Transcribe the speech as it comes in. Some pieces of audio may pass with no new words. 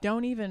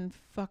don't even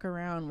fuck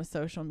around with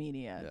social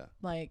media. Yeah.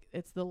 Like,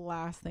 it's the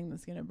last thing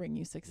that's going to bring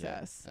you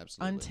success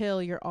absolutely.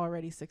 until you're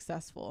already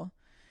successful.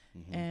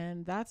 Mm-hmm.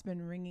 And that's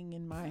been ringing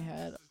in my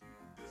head.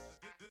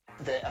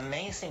 The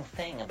amazing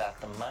thing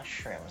about the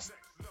mushrooms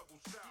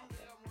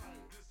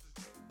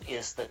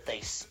is that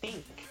they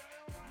speak.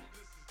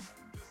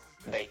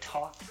 They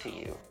talk to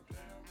you.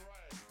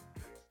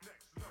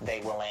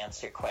 They will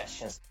answer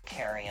questions,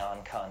 carry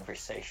on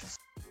conversations.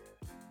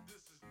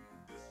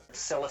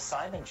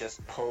 Psilocybin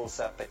just pulls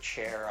up a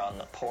chair on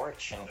the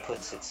porch and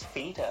puts its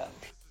feet up.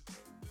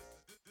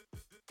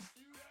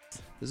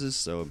 This is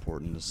so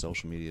important, the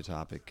social media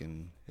topic,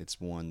 and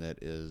it's one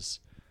that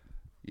is,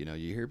 you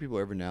hear people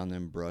every now and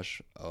then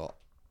brush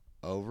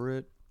over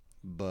it,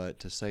 but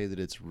to say that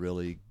it's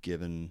really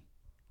given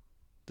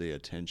the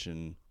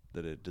attention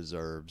that it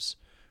deserves,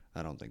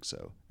 I don't think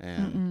so.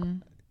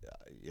 And,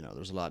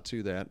 there's a lot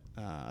to that.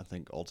 I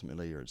think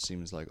ultimately, or it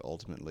seems like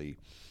ultimately,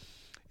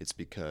 it's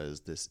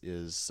because this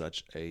is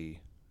such a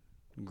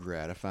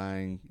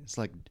gratifying, it's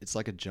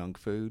like a junk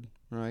food,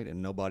 right?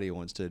 And nobody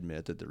wants to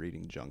admit that they're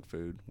eating junk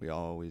food. We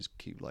always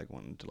keep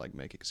wanting to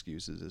make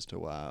excuses as to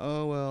why,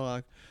 oh well,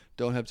 I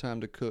don't have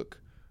time to cook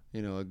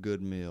a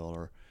good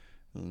meal,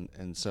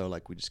 and so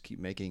we just keep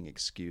making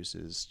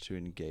excuses to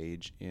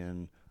engage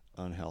in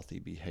unhealthy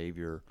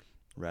behavior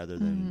rather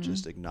than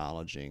just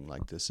acknowledging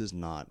this is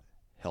not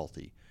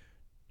healthy.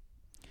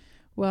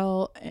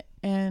 Well,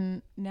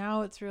 and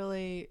now it's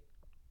really,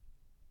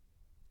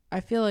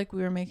 I feel like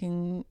we were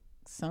making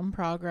some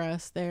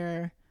progress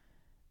there.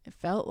 It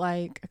felt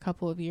like a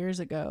couple of years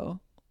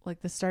ago,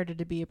 this started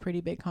to be a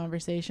pretty big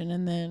conversation,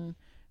 and then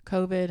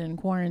COVID and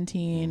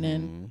quarantine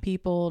and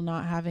people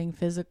not having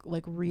physical,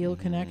 real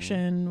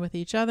connection with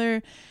each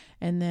other.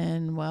 And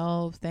then,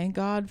 well, thank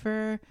God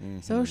for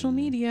social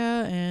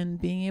media and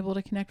being able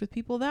to connect with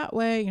people that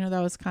way. That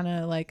was kind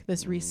of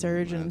this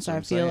resurgence.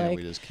 I feel like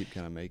we just keep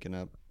kind of making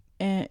up.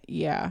 And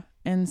yeah.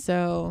 And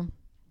so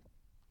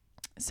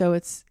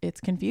it's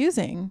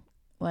confusing.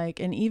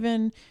 And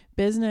even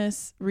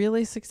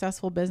really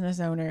successful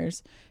business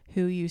owners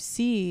who you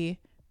see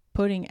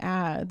putting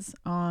ads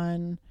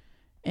on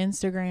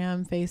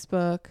Instagram,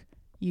 Facebook,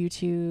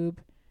 YouTube,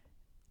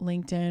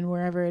 LinkedIn,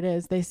 wherever it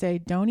is, they say,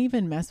 don't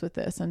even mess with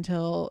this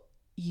until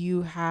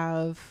you're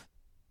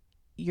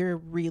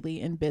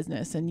really in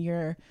business and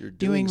you're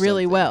doing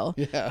really something. well.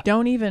 Yeah.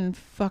 Don't even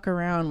fuck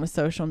around with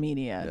social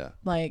media.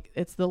 Yeah.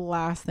 It's the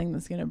last thing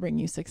that's going to bring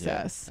you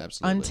success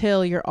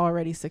until you're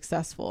already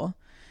successful.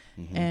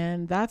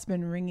 And that's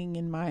been ringing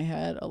in my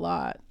head a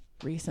lot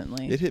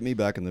recently. It hit me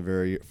back in the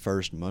very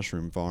first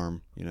mushroom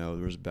farm. There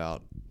was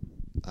about,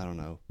 I don't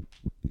know,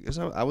 because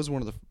I was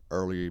one of the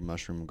early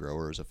mushroom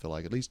growers, I feel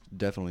like, at least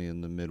definitely in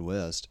the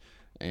Midwest.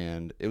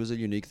 And it was a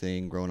unique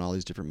thing, growing all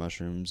these different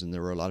mushrooms. And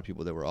there were a lot of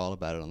people that were all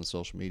about it on the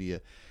social media.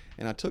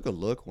 And I took a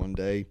look one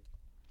day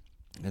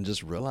and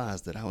just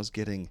realized that I was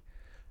getting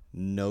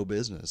no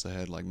business. I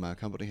had my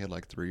company had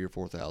 3,000 or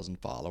 4,000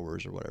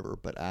 followers or whatever,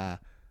 but I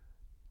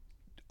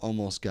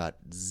almost got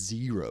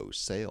zero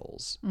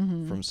sales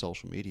from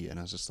social media. And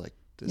I was just like,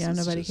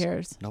 nobody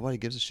cares. Nobody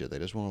gives a shit. They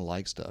just want to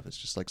like stuff. It's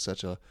just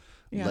such a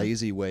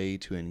lazy way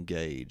to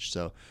engage.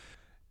 So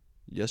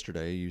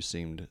yesterday you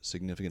seemed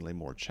significantly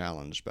more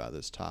challenged by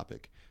this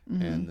topic.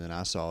 And then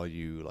I saw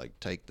you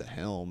take the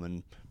helm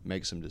and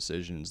make some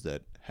decisions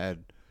that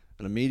had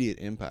an immediate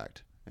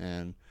impact.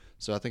 And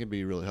so I think it'd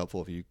be really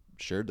helpful if you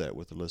shared that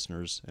with the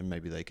listeners, and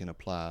maybe they can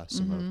apply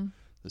some of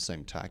the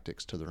same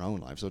tactics to their own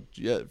life. So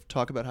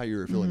talk about how you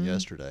were feeling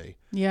yesterday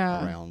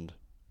around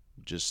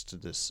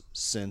just this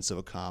sense of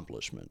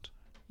accomplishment.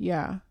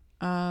 Yeah.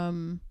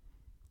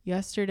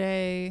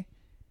 Yesterday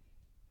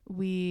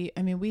we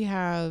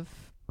have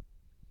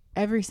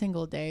every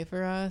single day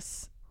for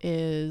us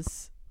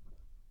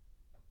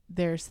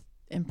there's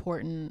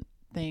important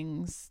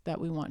things that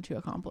we want to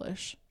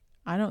accomplish.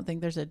 I don't think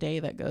there's a day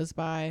that goes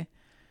by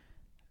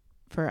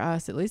for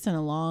us, at least in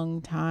a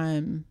long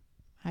time.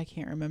 I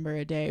can't remember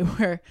a day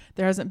where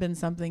there hasn't been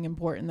something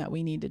important that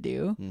we need to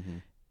do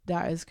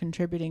that is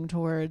contributing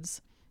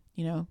towards,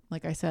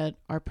 like I said,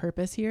 our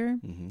purpose here.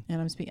 And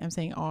I'm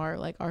saying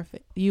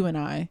you and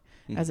I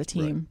as a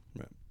team.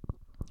 Right.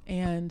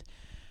 And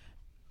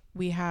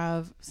we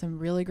have some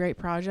really great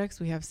projects.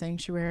 We have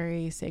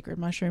Sanctuary Sacred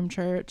Mushroom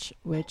Church,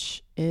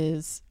 which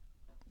is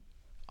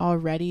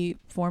already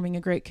forming a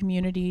great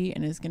community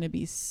and is going to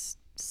be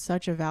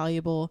such a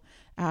valuable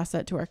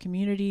asset to our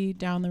community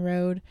down the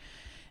road.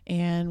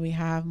 And we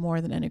have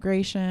More Than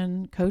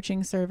Integration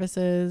coaching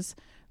services,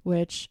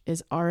 which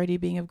is already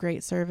being of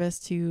great service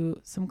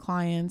to some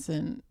clients,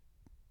 and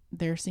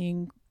they're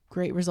seeing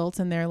great results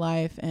in their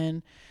life.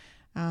 And,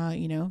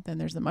 then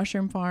there's the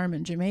mushroom farm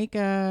in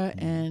Jamaica,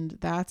 and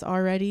that's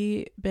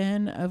already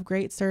been of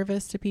great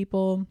service to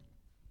people.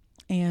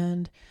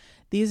 And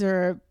these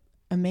are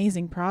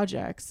amazing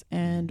projects.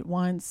 And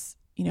once,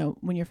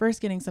 when you're first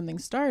getting something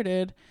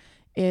started,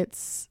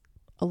 it's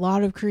a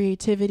lot of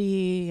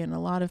creativity and a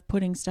lot of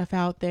putting stuff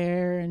out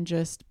there and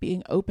just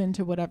being open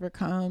to whatever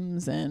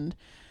comes, and,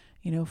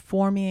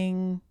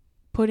 forming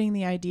putting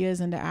the ideas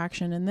into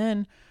action, and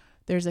then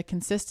there's a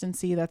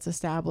consistency that's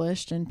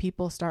established and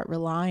people start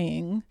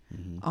relying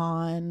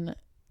on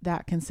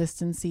that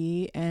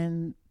consistency,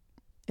 and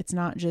it's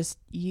not just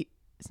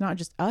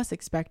us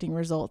expecting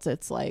results,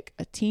 it's like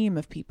a team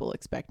of people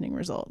expecting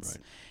results.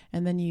 Right.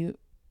 And then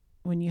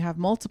when you have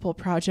multiple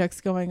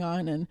projects going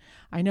on, and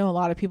I know a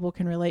lot of people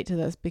can relate to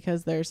this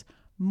because there's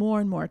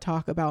more and more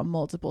talk about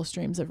multiple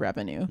streams of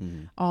revenue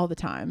all the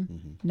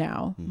time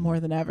now, more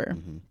than ever.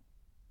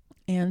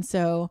 And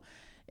so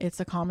it's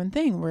a common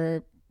thing.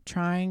 We're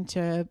trying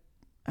to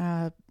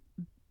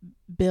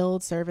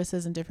build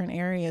services in different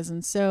areas.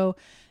 And so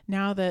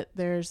now that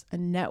there's a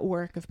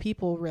network of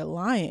people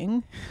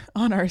relying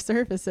on our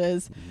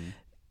services,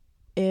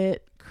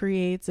 it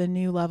creates a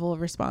new level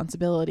of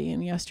responsibility.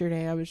 And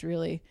yesterday I was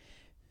really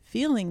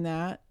feeling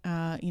that,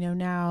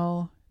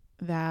 now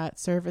that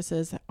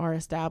services are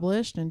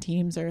established and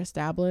teams are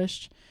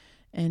established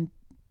and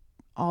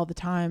all the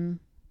time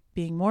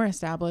being more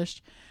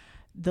established,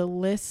 the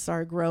lists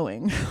are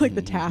growing, like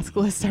the task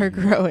lists are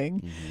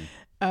growing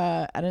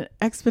at an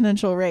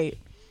exponential rate.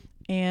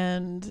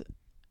 And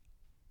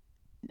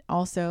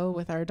also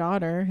with our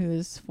daughter,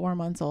 who's 4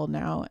 months old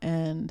now,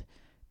 and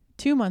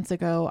 2 months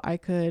ago, I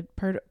could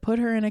put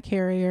her in a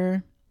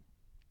carrier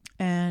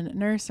and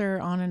nurse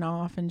her on and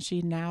off, and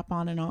she'd nap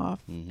on and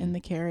off in the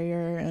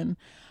carrier. And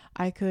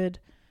I could,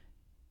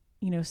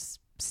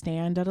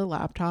 stand at a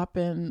laptop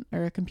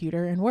or a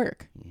computer and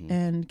work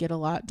and get a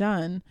lot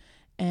done.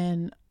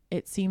 And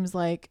it seems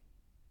like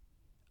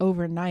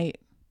overnight,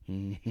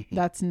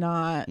 she's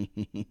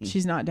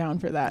not down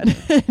for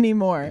that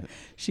anymore.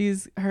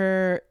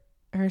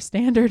 Her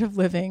standard of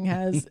living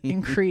has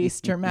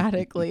increased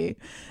dramatically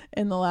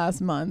in the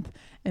last month.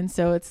 And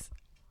so it's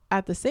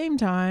at the same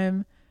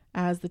time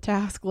as the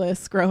task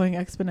list growing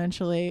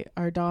exponentially,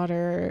 our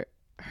daughter,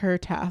 her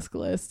task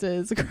list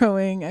is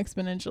growing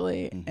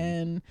exponentially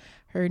and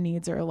her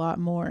needs are a lot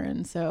more.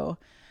 And so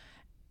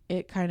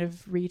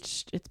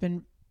it's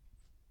been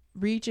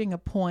reaching a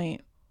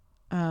point,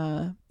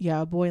 a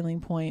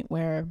boiling point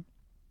where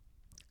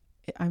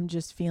I'm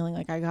just feeling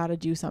like I got to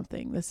do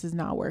something. This is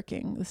not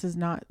working. This is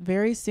not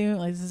very soon.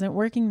 Like, this isn't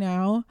working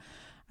now.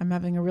 I'm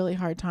having a really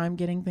hard time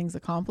getting things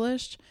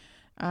accomplished.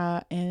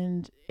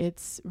 And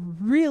it's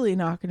really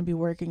not going to be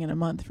working in a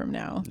month from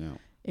now. No.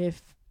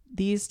 If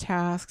these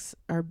tasks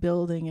are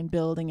building and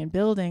building and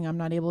building, I'm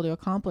not able to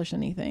accomplish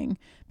anything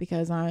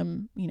because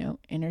I'm,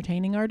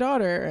 entertaining our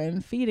daughter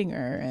and feeding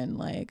her and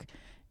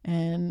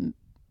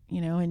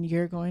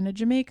you're going to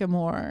Jamaica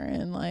more.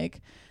 And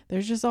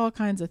there's just all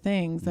kinds of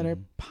things that are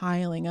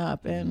piling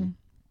up, and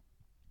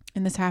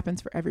this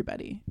happens for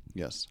everybody.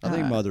 Yes. I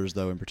think mothers,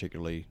 though, and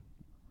particularly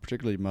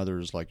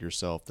mothers like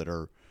yourself that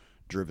are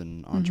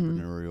driven,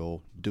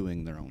 entrepreneurial,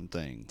 doing their own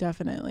thing.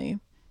 Definitely.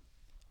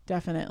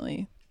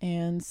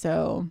 And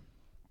so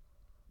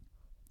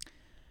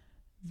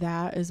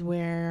that is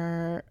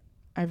where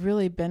I've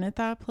really been at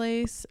that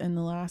place in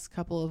the last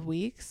couple of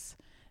weeks.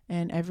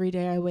 And every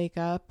day I wake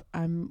up,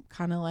 I'm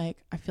kind of I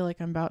feel like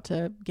I'm about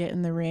to get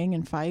in the ring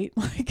and fight,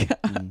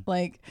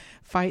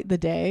 fight the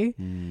day.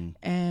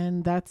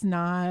 And that's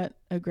not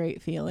a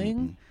great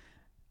feeling.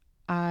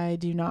 I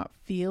do not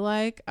feel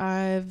like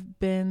I've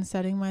been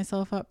setting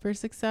myself up for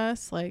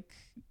success.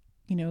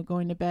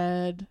 Going to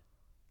bed,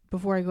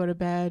 before I go to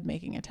bed,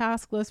 making a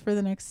task list for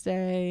the next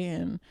day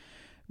and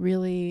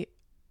really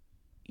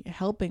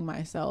helping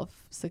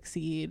myself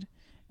succeed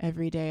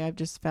every day. I've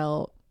just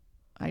felt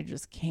I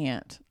just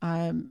can't.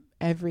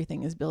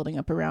 Everything is building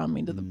up around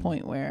me to the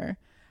point where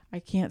I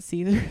can't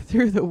see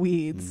through the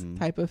weeds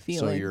type of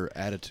feeling. So your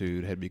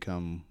attitude had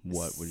become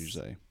what, would you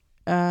say?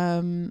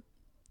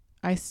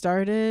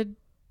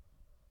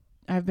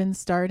 I've been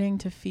starting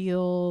to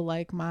feel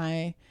like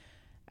my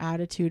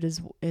attitude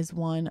is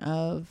one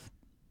of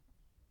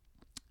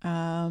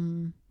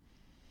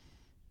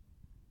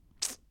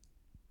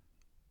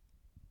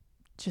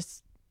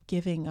just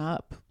giving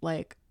up,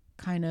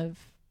 kind of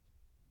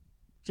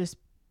just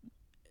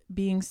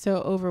being so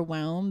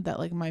overwhelmed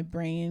that my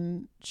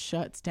brain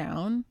shuts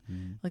down.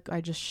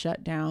 I just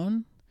shut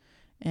down,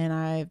 and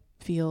I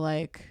feel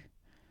like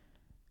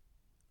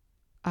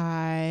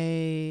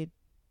I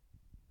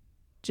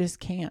just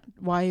can't.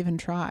 Why even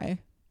try?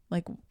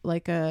 I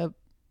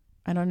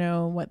don't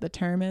know what the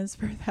term is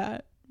for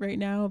that right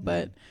now,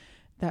 but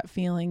that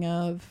feeling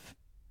of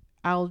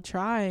I'll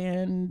try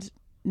and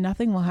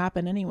nothing will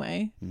happen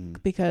anyway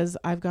because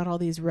I've got all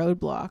these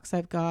roadblocks.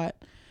 I've got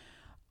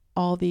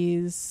all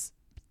these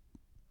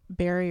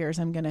barriers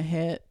I'm going to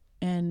hit,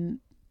 and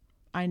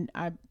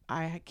I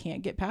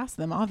can't get past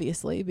them,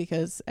 obviously,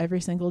 because every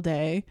single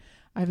day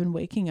I've been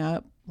waking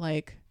up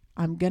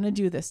I'm going to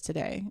do this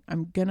today.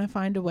 I'm going to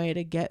find a way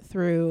to get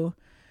through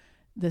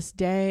this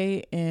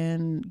day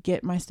and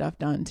get my stuff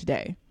done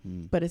today.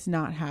 But it's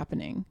not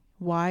happening.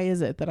 Why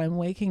is it that I'm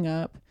waking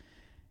up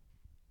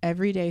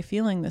every day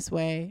feeling this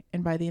way,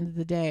 and by the end of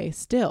the day,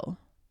 still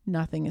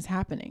nothing is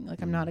happening?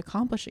 I'm not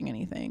accomplishing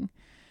anything.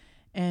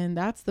 And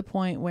that's the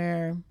point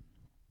where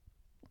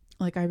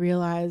I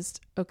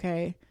realized,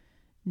 okay,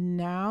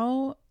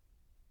 now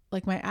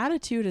like my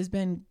attitude has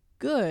been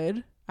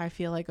good, I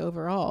feel like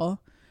overall,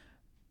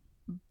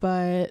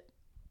 but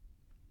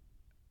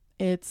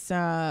it's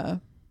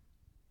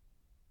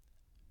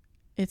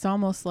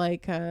almost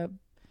like it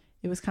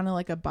was kind of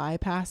like a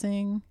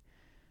bypassing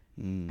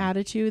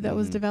attitude that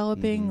was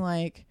developing,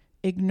 like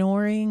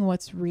ignoring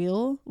what's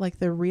real, like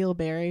the real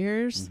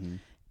barriers,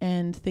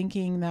 and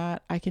thinking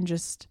that I can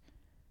just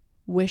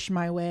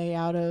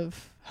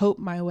hope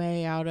my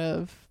way out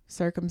of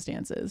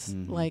circumstances.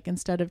 Like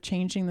instead of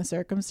changing the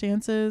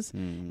circumstances,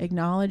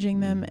 acknowledging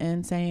them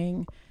and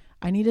saying,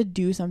 I need to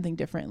do something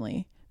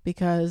differently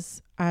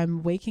because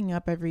I'm waking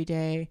up every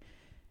day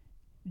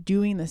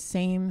doing the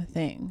same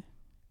thing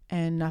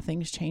and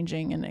nothing's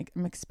changing, and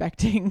I'm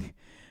expecting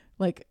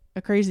like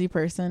a crazy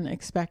person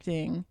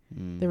expecting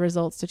the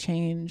results to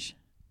change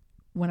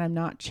when I'm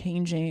not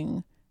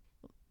changing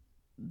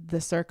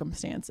the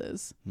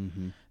circumstances.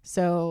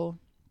 So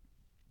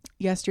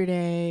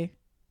yesterday,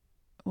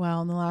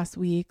 well, in the last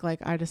week, like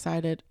I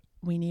decided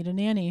we need a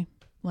nanny.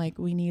 Like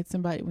we need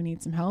some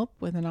help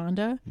with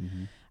Ananda.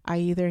 I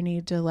either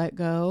need to let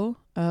go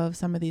of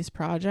some of these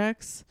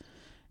projects,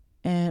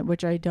 and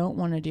which I don't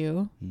want to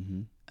do,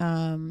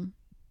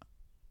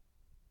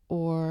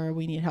 or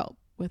we need help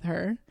with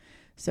her.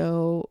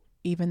 So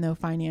even though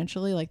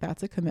financially, like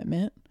that's a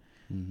commitment,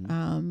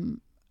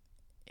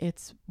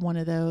 it's one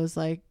of those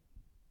like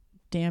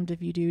damned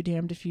if you do,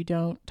 damned if you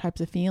don't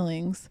types of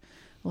feelings.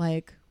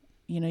 Like,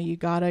 you know, you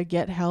gotta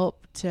get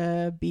help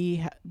to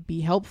be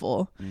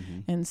helpful.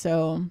 And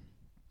so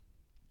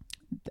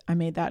I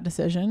made that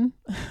decision.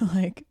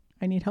 Like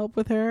I need help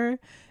with her,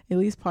 at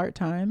least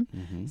part-time.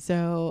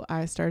 So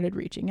I started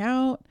reaching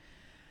out,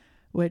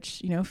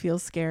 which, you know,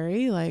 feels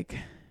scary. Like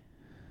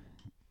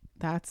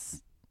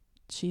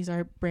she's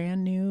our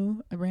brand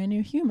new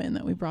human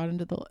that we brought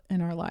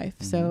in our life.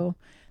 So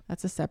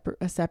that's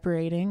a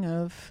separating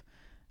of,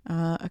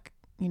 a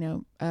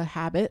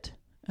habit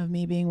of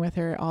me being with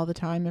her all the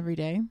time, every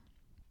day.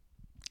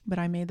 But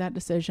I made that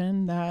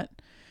decision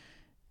that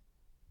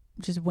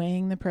just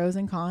weighing the pros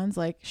and cons,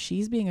 like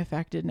she's being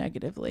affected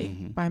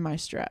negatively by my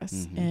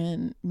stress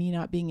and me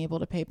not being able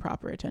to pay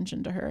proper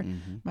attention to her.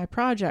 My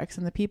projects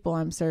and the people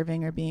I'm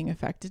serving are being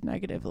affected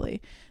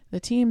negatively. The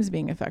team's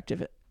being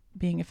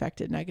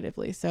affected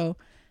negatively. So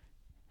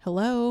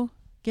hello,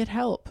 get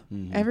help.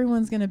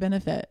 Everyone's going to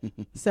benefit.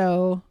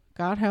 So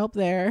got help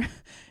there.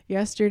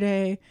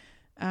 Yesterday,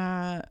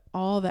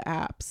 all the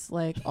apps,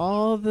 like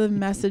all the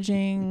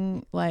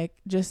messaging, like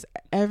just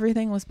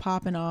everything was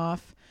popping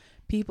off.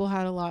 People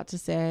had a lot to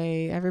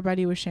say.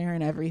 Everybody was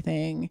sharing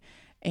everything.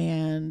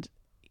 And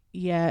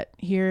yet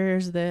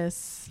here's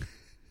this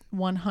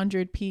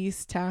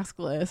 100-piece task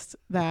list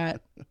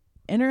that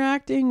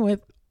interacting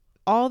with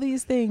all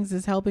these things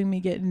is helping me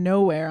get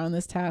nowhere on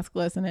this task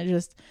list. And it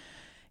just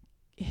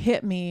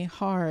hit me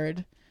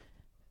hard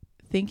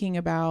thinking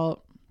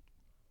about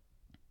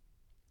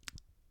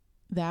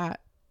that.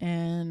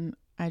 And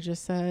I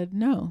just said,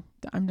 no,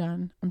 I'm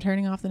done. I'm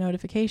turning off the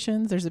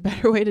notifications. There's a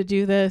better way to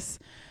do this.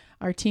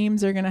 Our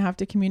teams are going to have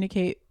to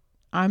communicate.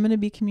 I'm going to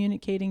be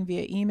communicating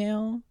via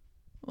email.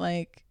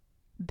 Like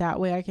that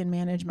way I can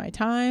manage my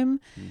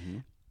time.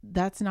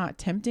 That's not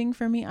tempting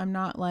for me. I'm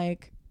not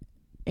like,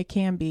 it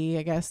can be,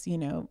 I guess, you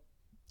know,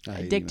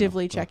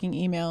 addictively checking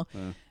email.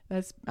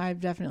 I've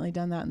definitely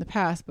done that in the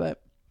past,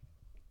 but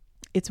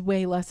it's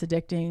way less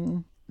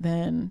addicting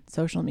than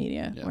social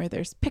media, where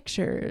there's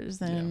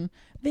pictures and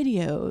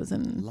videos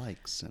and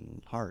likes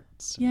and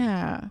hearts.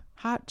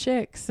 Hot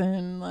chicks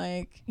and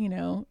like, you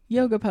know,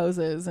 yoga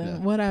poses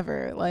and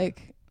whatever.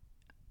 Like,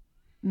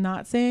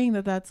 not saying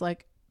that that's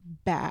like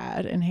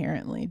bad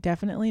inherently.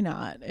 Definitely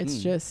not. It's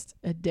just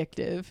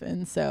addictive.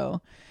 And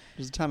so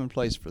there's a time and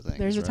place for things.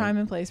 There's a time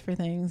and place for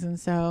things. And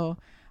so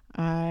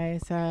I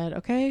said,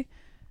 okay,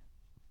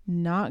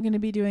 not going to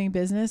be doing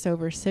business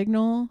over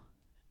Signal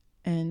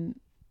and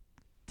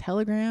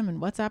Telegram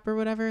and WhatsApp or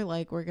whatever.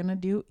 Like, we're going to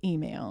do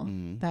email.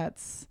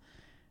 That's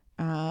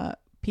when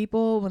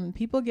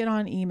people get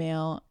on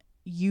email,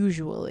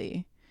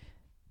 usually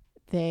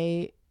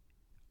they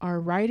are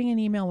writing an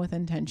email with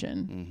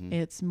intention.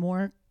 It's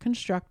more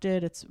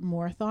constructed. It's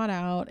more thought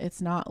out.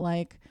 It's not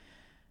like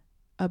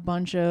a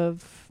bunch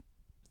of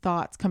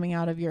thoughts coming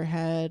out of your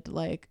head.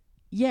 Like,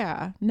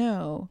 yeah,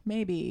 no,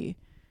 maybe.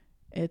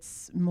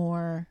 It's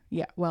more,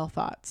 well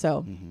thought.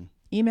 So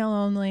email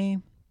only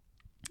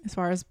as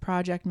far as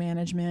project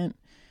management,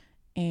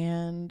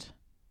 and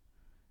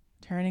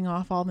turning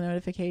off all the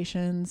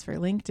notifications for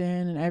LinkedIn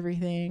and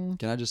everything.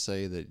 Can I just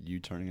say that you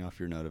turning off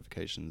your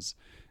notifications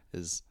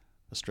is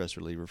a stress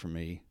reliever for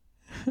me?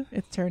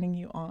 It's turning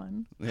you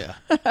on. Yeah.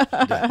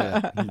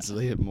 It's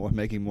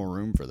making more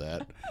room for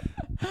that.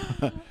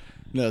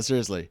 No,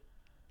 seriously.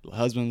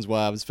 Husbands,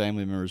 wives,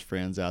 family members,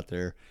 friends out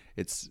there,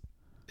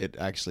 it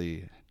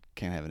actually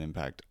can have an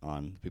impact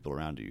on the people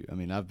around you. I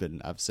mean,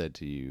 I've said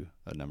to you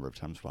a number of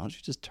times, why don't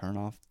you just turn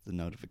off the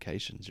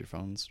notifications? Your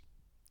phone's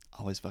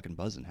always fucking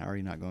buzzing. How are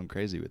you not going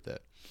crazy with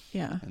that?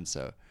 Yeah. And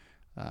so,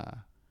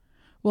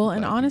 well,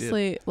 and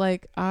honestly,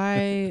 like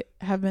I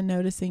have been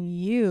noticing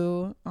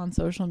you on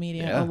social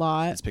media a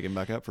lot. It's picking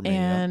back up for me.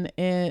 And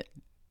it,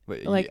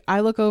 Wait, like,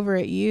 I look over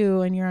at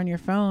you and you're on your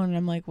phone and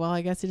I'm like, well,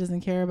 I guess he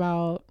doesn't care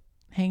about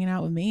hanging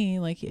out with me.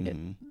 Like,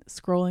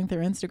 scrolling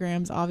through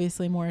Instagram's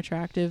obviously more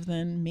attractive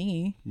than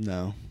me.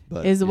 No,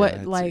 but is yeah, what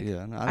it's- like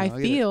yeah, no, I get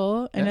it.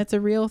 feel, and Yeah. it's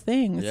a real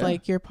thing. It's Yeah.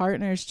 like your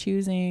partner's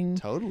choosing.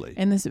 Totally.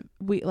 And this,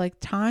 we like,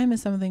 time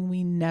is something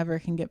we never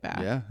can get back.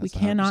 Yeah, we that's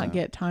cannot 100%.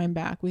 get time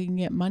back. We can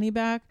get money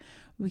back.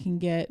 We can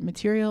get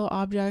material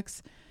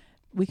objects.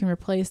 We can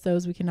replace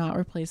those. We cannot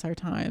replace our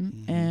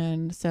time. Mhm.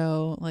 And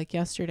so, like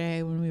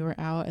yesterday when we were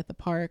out at the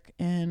park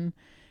and,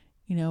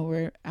 you know,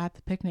 we're at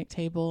the picnic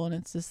table and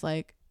it's just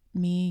like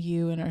me,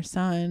 you, and our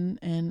son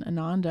and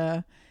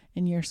Ananda,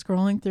 and you're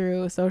scrolling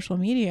through social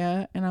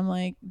media and I'm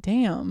like,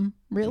 damn,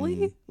 really?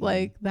 Mhm.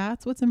 Like,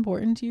 that's what's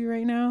important to you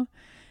right now?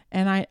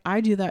 And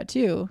I do that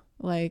too.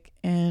 Like,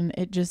 and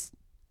it just,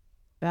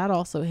 that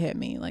also hit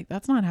me. Like,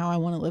 that's not how I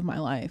want to live my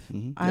life.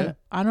 Mhm. Yeah.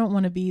 I don't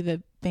want to be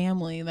the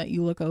family that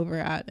you look over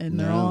at and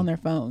they're all No. on their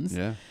phones.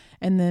 Yeah.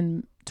 And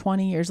then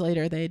 20 years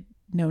later, they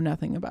know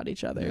nothing about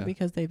each other Yeah.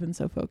 because they've been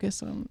so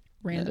focused on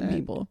random And,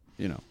 people.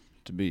 You know,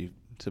 to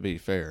be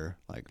fair,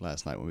 like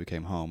last night when we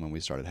came home and we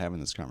started having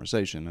this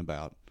conversation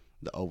about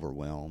the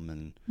overwhelm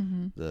and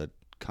the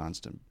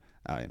constant.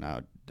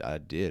 I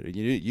did.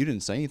 You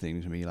didn't say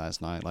anything to me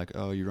last night, like,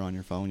 oh, you were on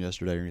your phone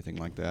yesterday or anything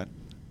like that.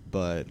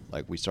 But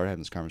like we started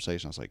having this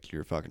conversation, I was like,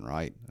 you're fucking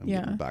right. I'm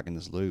getting back in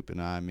this loop,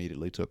 and I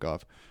immediately took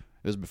off.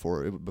 It was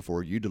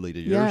before you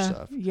deleted your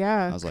stuff.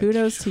 Yeah. I was like,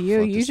 Kudos to you.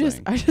 fuck You this just,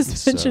 thing. I just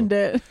So- mentioned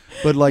it.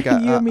 But like You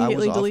I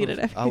immediately was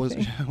deleted I was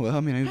everything. well, I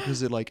mean,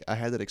 because I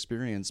had that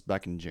experience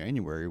back in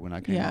January when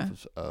I came Yeah.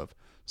 off of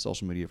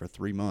social media for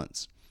 3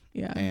 months,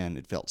 Yeah. and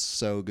it felt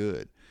so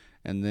good.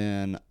 And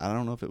then I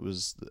don't know if it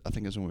was, I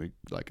think it was when we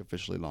like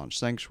officially launched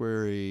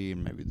Sanctuary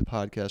and maybe the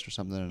podcast or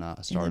something, and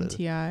I started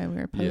MTI, we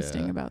were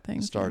posting about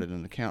things. started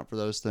an account for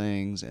those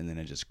things, and then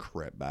it just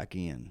crept back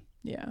in.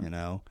 Yeah. You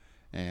know,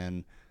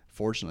 and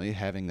fortunately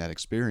having that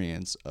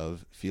experience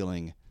of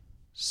feeling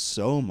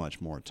so much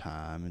more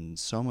time and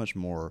so much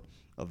more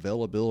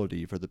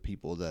availability for the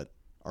people that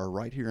are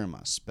right here in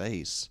my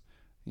space,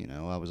 you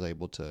know, I was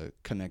able to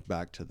connect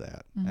back to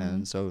that.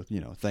 And so, you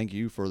know, thank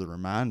you for the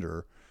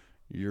reminder.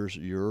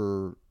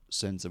 Your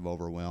sense of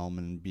overwhelm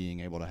and being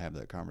able to have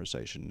that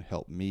conversation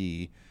helped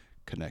me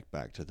connect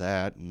back to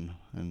that, and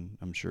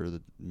I'm sure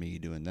that me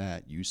doing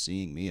that, you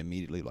seeing me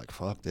immediately like,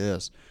 fuck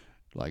this,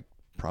 like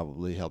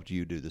probably helped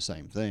you do the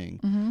same thing.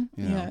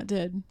 You know? Yeah, it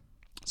did.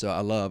 So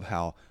I love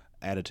how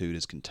attitude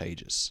is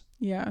contagious.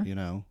 Yeah. You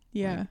know?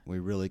 Yeah. We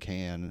really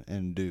can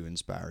and do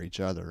inspire each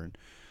other. And,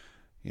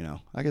 you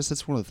know, I guess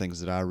that's one of the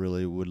things that I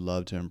really would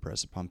love to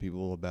impress upon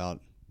people about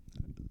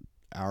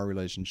our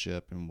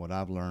relationship and what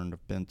I've learned.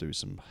 I've been through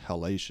some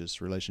hellacious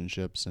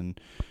relationships,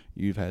 and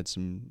you've had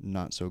some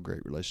not so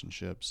great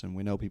relationships, and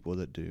we know people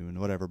that do and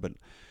whatever. But,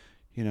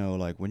 you know,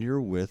 like when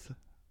you're with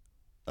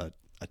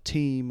a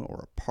team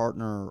or a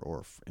partner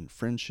or in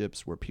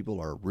friendships where people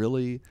are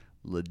really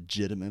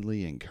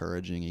legitimately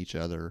encouraging each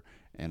other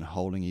and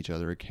holding each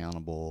other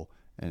accountable,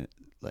 and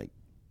like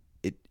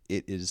it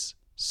is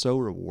so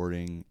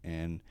rewarding,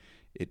 and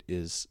it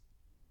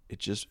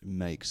just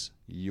makes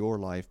your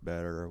life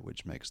better,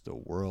 which makes the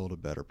world a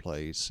better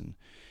place. And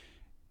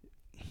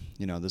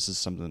you know, this is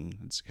something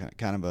that's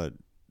kind of a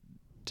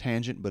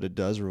tangent, but it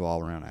does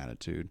revolve around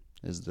attitude.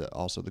 Is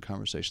also the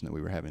conversation that we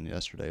were having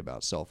yesterday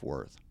about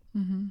self-worth.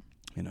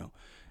 You know,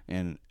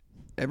 and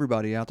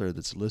everybody out there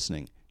that's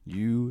listening,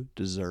 you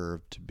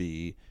deserve to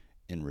be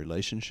in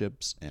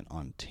relationships and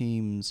on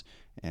teams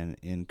and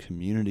in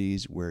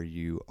communities where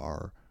you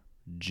are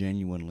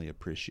genuinely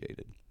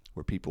appreciated,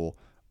 where people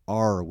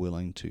are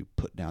willing to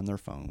put down their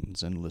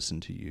phones and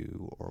listen to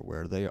you, or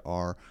where they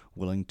are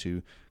willing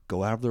to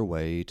go out of their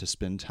way to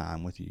spend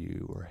time with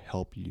you or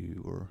help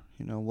you, or,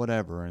 you know,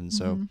 whatever. And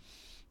so,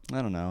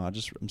 I don't know,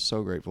 I'm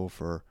so grateful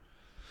for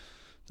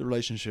the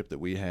relationship that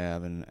we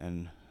have, and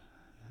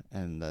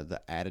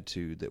the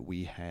attitude that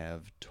we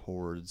have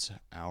towards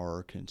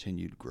our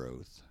continued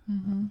growth.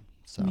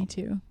 So Me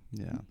too.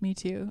 Yeah. Me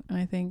too. And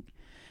I think,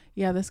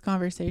 yeah, this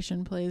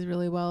conversation plays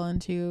really well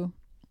into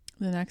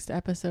the next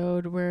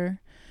episode. We're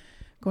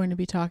going to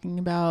be talking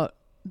about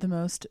the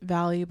most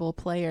valuable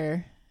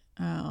player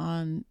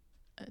on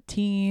a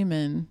team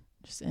and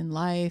just in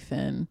life,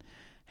 and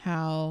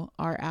how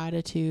our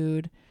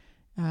attitude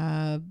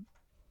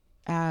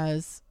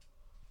as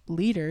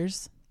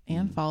leaders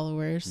and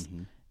followers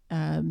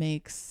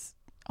makes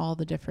all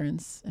the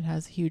difference. It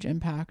has a huge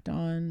impact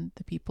on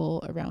the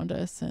people around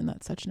us, and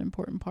that's such an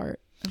important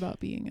part about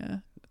being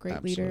a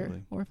great leader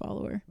Absolutely. or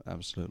follower.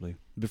 Absolutely.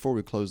 Before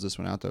we close this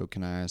one out, though,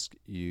 can I ask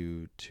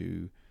you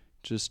to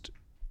just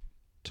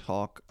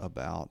talk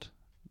about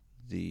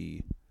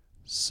the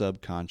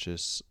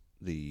subconscious,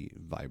 the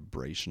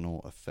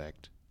vibrational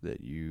effect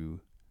that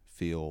you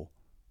feel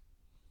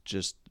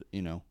just,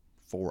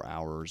 4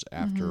 hours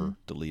after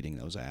deleting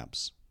those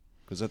apps?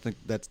 Because I think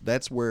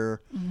that's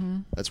where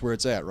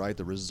it's at, right?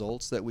 The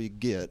results that we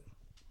get,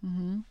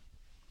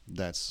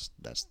 that's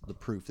the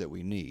proof that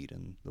we need,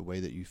 and the way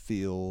that you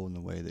feel and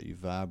the way that you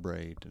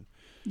vibrate. And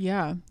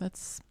Yeah,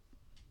 that's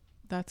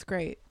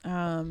great.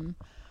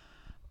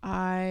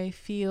 I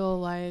feel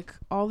like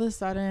all of a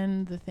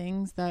sudden the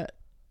things that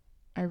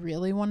I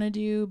really want to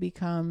do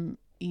become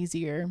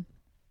easier.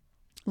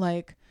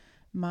 Like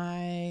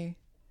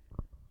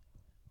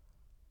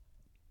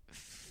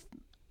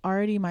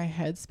already my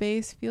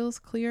headspace feels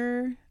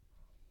clearer.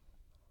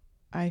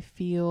 I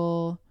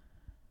feel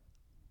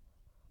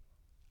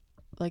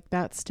like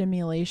that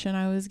stimulation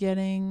I was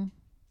getting,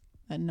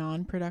 that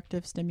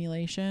non-productive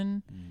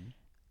stimulation,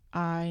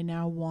 I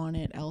now want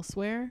it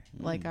elsewhere.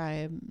 Like I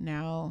am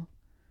now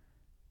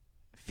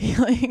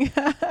feeling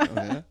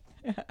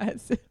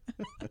yes.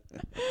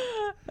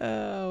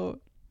 Oh,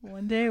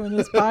 one day when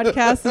this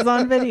podcast is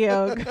on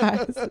video,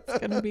 guys, it's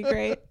gonna be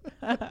great.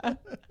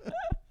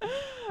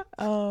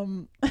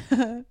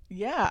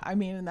 Yeah, I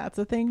mean, and that's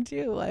a thing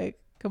too. Like,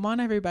 come on,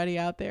 everybody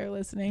out there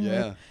listening.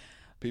 yeah,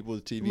 people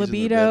with TVs libido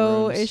in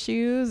their bedrooms.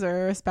 issues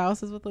or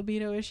spouses with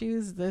libido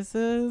issues, this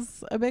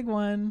is a big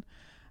one.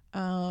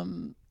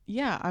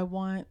 Yeah, I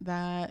want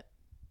that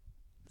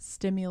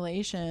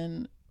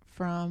stimulation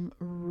from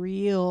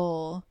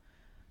real,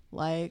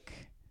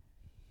 like,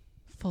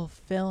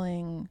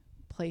 fulfilling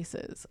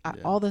places.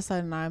 All of a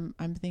sudden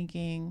I'm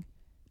thinking,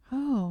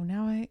 oh,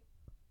 now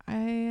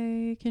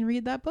I can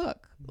read that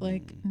book.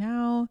 Like,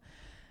 now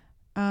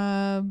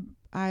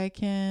I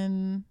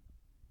can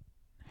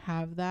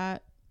have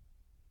that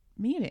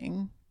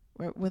meeting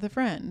with a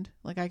friend.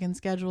 Like, I can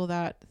schedule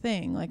that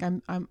thing. Like,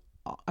 I'm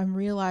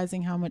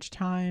realizing how much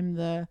time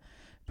the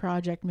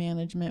project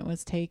management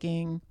was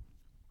taking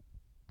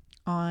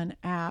on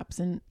apps,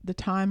 and the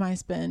time I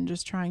spend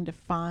just trying to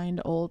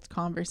find old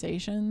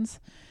conversations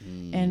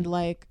and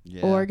like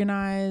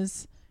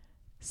organize,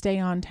 stay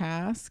on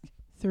task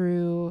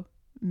through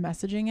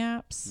messaging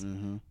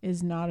apps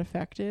is not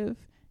effective.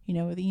 You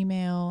know, with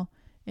email,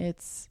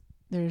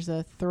 there's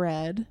a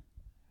thread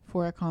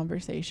for a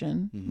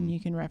conversation and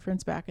you can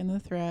reference back in the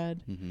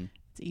thread.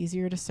 It's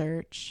easier to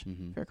search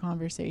for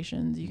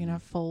conversations. You can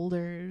have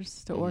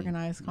folders to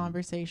organize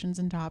conversations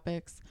and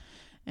topics.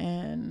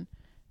 And,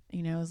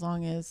 you know, as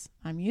long as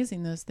I'm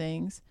using those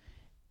things,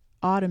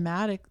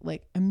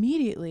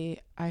 immediately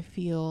I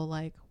feel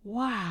like,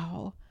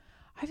 wow,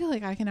 I feel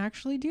like I can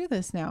actually do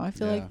this now. I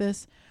feel like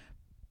this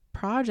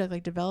project,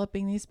 like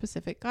developing these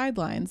specific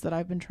guidelines that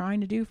I've been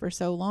trying to do for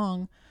so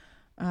long,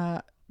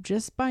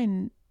 just by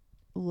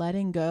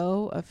letting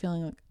go of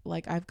feeling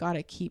like I've got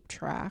to keep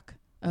track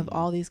of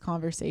all these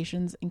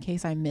conversations in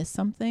case I miss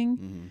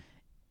something.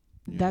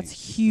 That's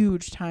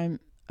huge time,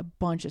 a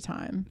bunch of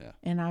time.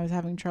 And I was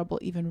having trouble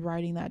even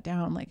writing that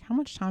down. Like, how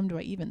much time do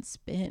I even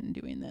spend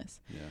doing this?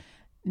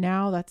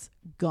 Now that's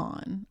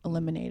gone,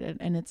 eliminated,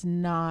 and it's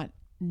not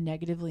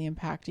negatively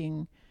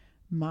impacting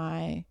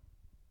my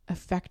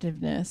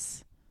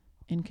effectiveness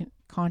and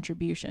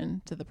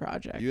contribution to the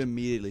project. You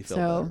immediately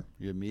felt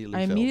better.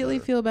 I immediately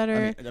feel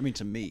better. I mean,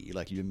 to me,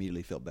 like, you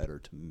immediately felt better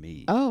to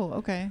me. Oh,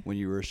 okay. When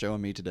you were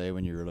showing me today,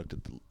 when you were looked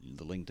at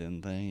the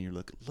LinkedIn thing, you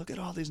look at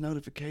all these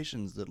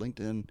notifications that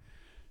LinkedIn,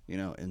 you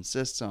know,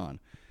 insists on,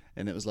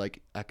 and it was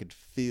like I could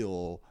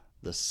feel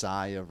the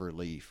sigh of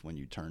relief when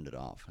you turned it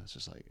off. It's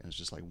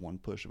just like one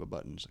push of a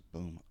button. It's like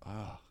boom.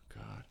 Oh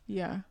God.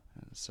 Yeah.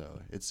 So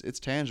it's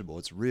tangible.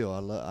 It's real.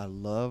 I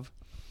love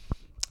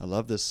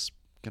this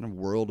kind of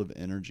world of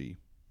energy,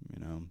 you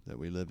know, that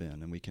we live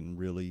in, and we can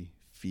really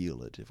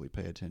feel it if we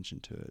pay attention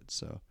to it.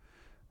 So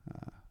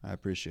I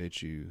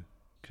appreciate you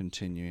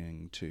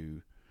continuing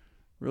to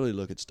really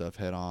look at stuff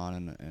head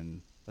on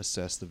and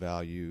assess the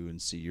value and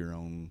see your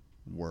own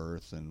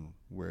worth and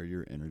where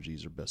your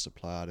energies are best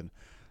applied. And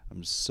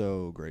I'm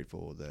so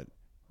grateful that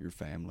your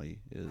family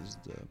is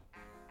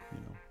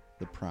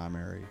the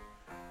primary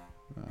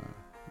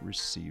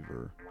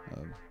receiver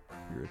of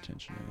your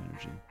attention and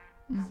energy.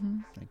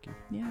 Thank you.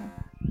 Yeah.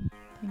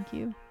 Thank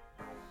you.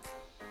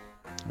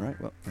 All right.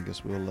 Well, I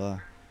guess we'll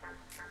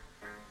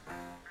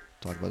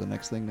talk about the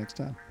next thing next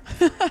time.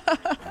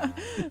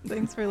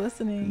 Thanks for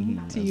listening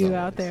to as you always.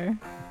 out there.